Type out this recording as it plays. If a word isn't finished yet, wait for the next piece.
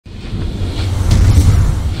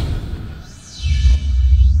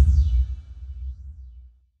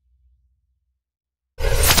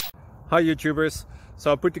Hi YouTubers!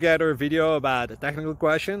 So I put together a video about a technical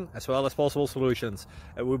question as well as possible solutions.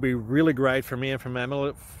 It would be really great for me and for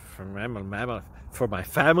my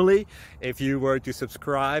family if you were to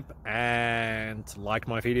subscribe and like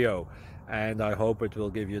my video, and I hope it will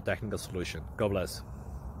give you a technical solution. God bless.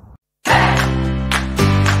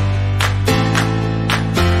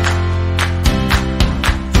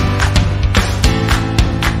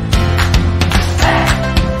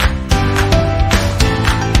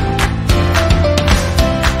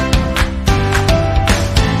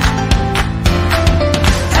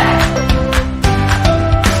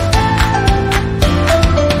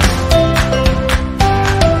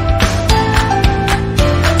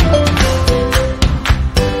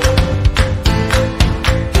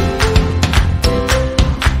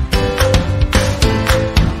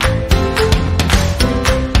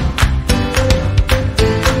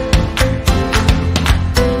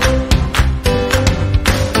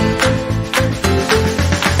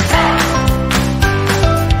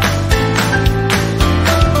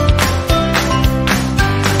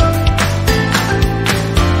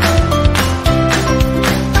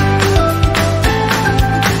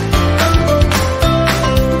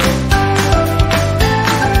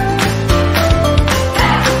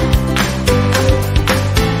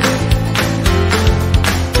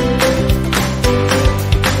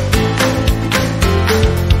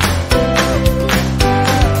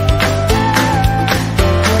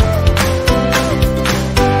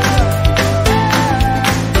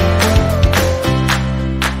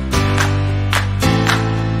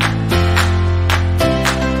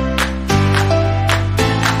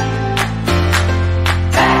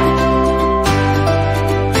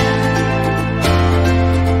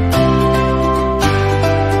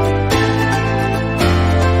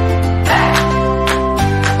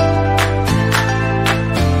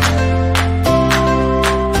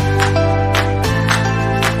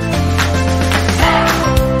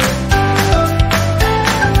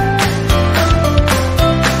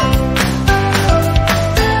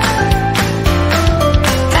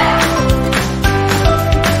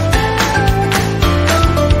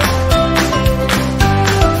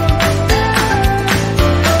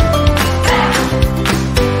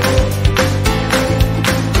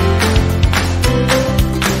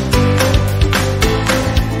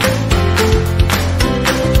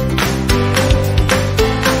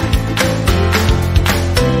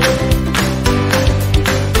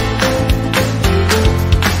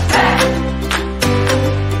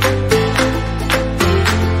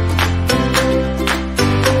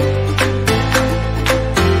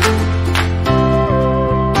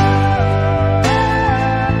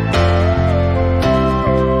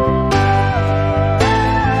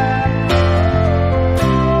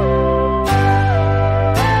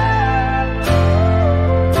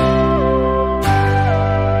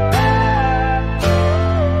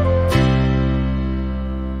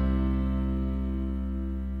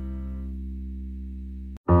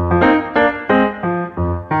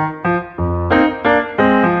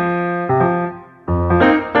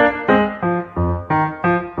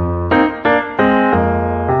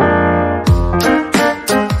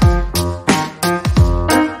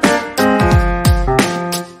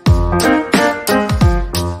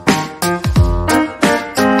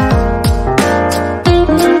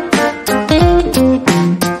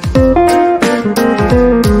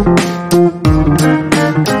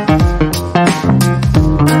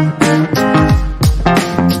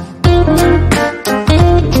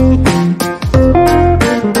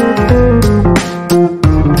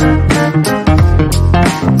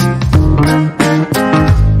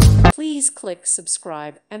 Click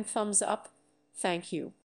subscribe and thumbs up. Thank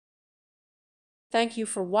you. Thank you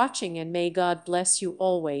for watching, and may God bless you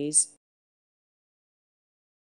always.